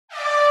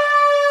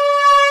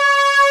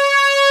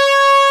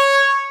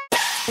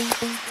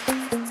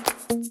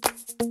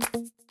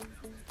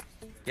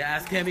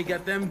Yes, Camy,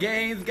 get them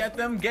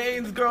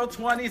gains, girl.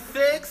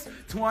 26,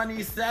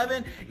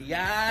 27.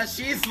 Yeah,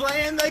 she's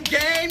slaying the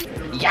game.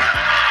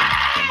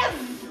 Yes!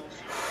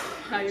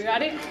 Are you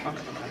ready?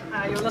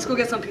 Alright, yo, let's go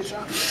get some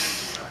pizza.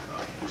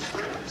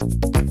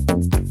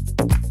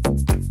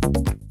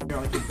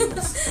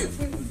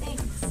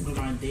 Thanks. We're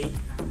on a date?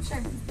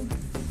 Sure.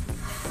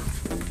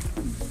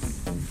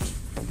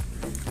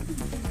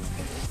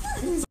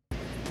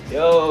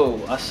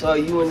 Yo, I saw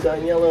you and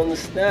Daniela on the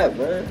snap,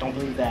 man. Don't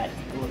believe that.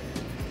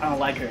 I don't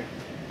like her.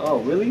 Oh,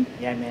 really?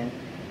 Yeah, man.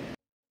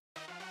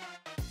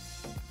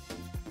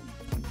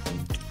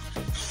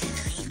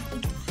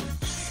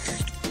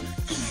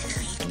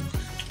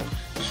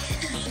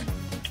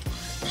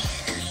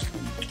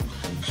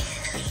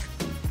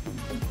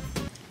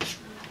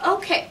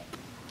 Okay.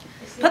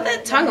 Put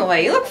that tongue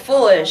away. You look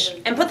foolish.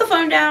 And put the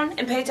phone down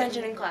and pay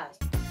attention in class.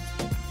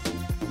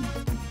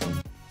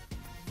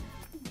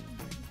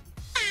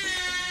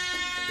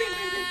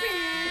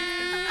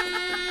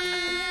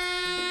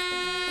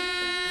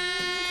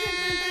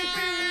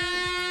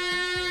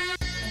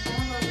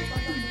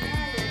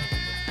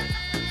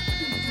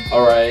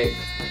 Alright.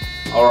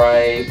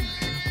 Alright.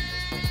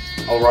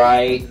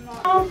 Alright.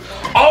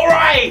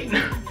 Alright!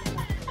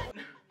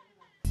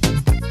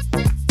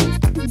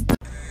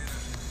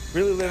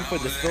 Really living for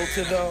this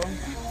filter though.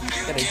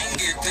 Gotta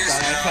just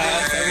got out of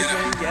class,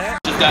 everything, yeah.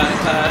 Just got out of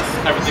class,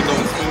 everything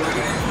going smooth.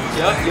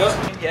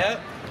 Yep.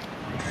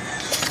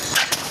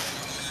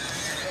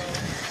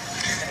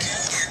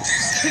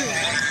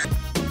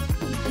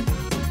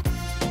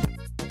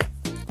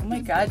 Oh my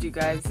god, you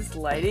guys, this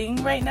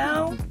lighting right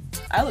now,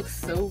 I look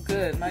so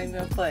good. Not even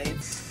gonna play.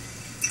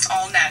 It's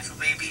all natural,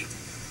 baby.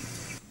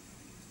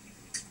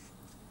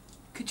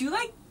 Could you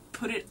like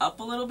put it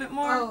up a little bit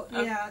more? Oh,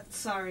 yeah,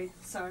 sorry.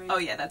 Oh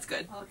yeah, that's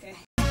good. Okay.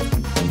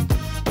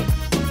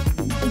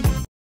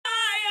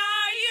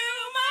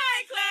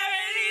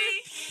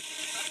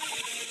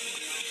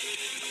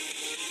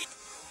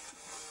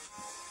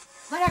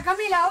 María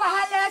Camila,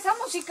 bájale a esa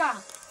música.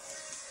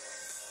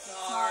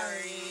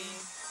 Sorry.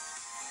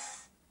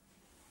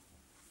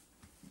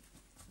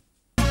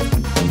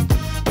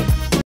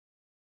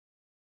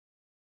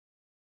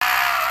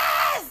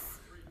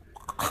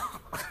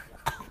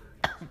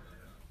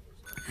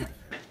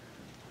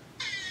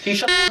 Can you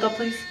shut up,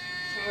 please?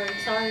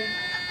 Sorry.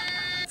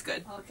 It's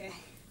good. Okay.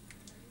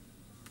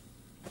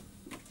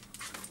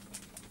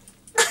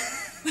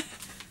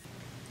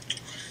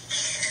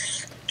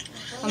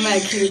 I'm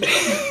mad cute.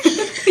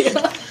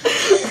 Yeah.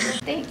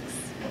 Thanks.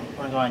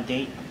 Wanna go on a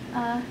date?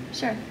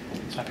 Sure.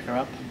 So I pick her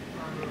up?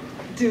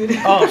 Dude.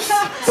 Oh,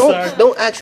 sorry. Don't act